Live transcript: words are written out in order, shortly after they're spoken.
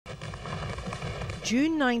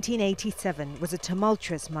June 1987 was a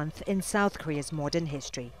tumultuous month in South Korea's modern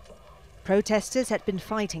history. Protesters had been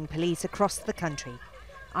fighting police across the country,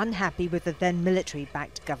 unhappy with the then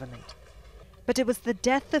military-backed government. But it was the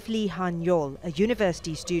death of Lee Han-yeol, a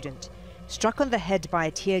university student, struck on the head by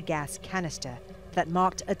a tear gas canister, that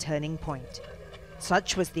marked a turning point.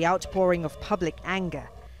 Such was the outpouring of public anger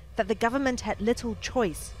that the government had little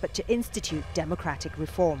choice but to institute democratic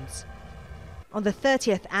reforms. On the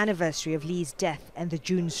 30th anniversary of Lee's death and the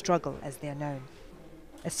June struggle, as they are known,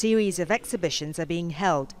 a series of exhibitions are being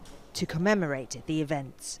held to commemorate the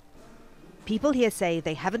events. People here say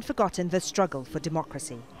they haven't forgotten the struggle for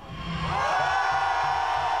democracy.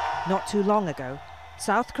 Not too long ago,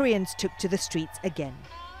 South Koreans took to the streets again.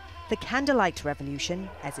 The Candlelight Revolution,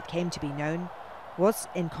 as it came to be known, was,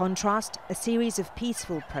 in contrast, a series of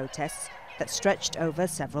peaceful protests that stretched over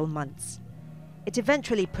several months. It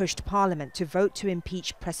eventually pushed Parliament to vote to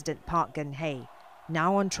impeach President Park Geun-hye,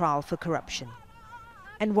 now on trial for corruption.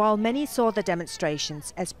 And while many saw the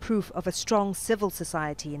demonstrations as proof of a strong civil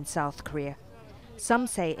society in South Korea, some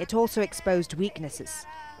say it also exposed weaknesses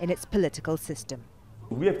in its political system.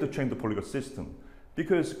 We have to change the political system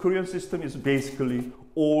because Korean system is basically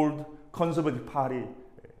old conservative party,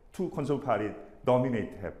 two conservative parties dominate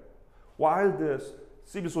have. While the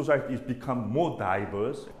civil society has become more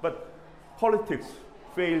diverse, but politics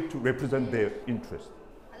fail to represent their interests.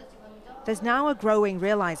 There's now a growing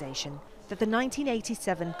realization that the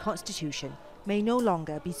 1987 constitution may no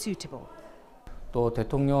longer be suitable.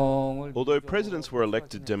 Although presidents were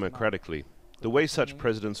elected democratically, the way such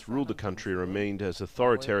presidents ruled the country remained as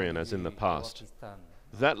authoritarian as in the past.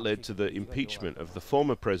 That led to the impeachment of the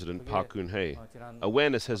former President Park Geun-hye.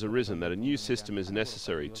 Awareness has arisen that a new system is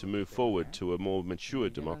necessary to move forward to a more mature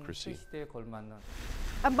democracy.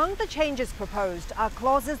 Among the changes proposed are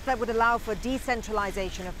clauses that would allow for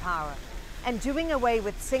decentralization of power and doing away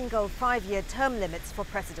with single 5-year term limits for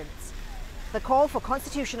presidents. The call for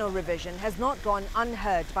constitutional revision has not gone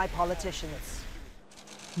unheard by politicians.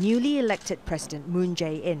 Newly elected President Moon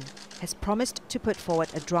Jae-in has promised to put forward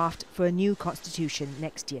a draft for a new constitution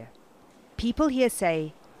next year. People here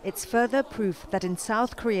say it's further proof that in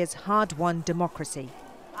South Korea's hard-won democracy,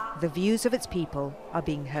 the views of its people are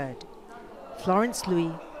being heard. Florence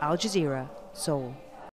Looi, Al Jazeera, Seoul.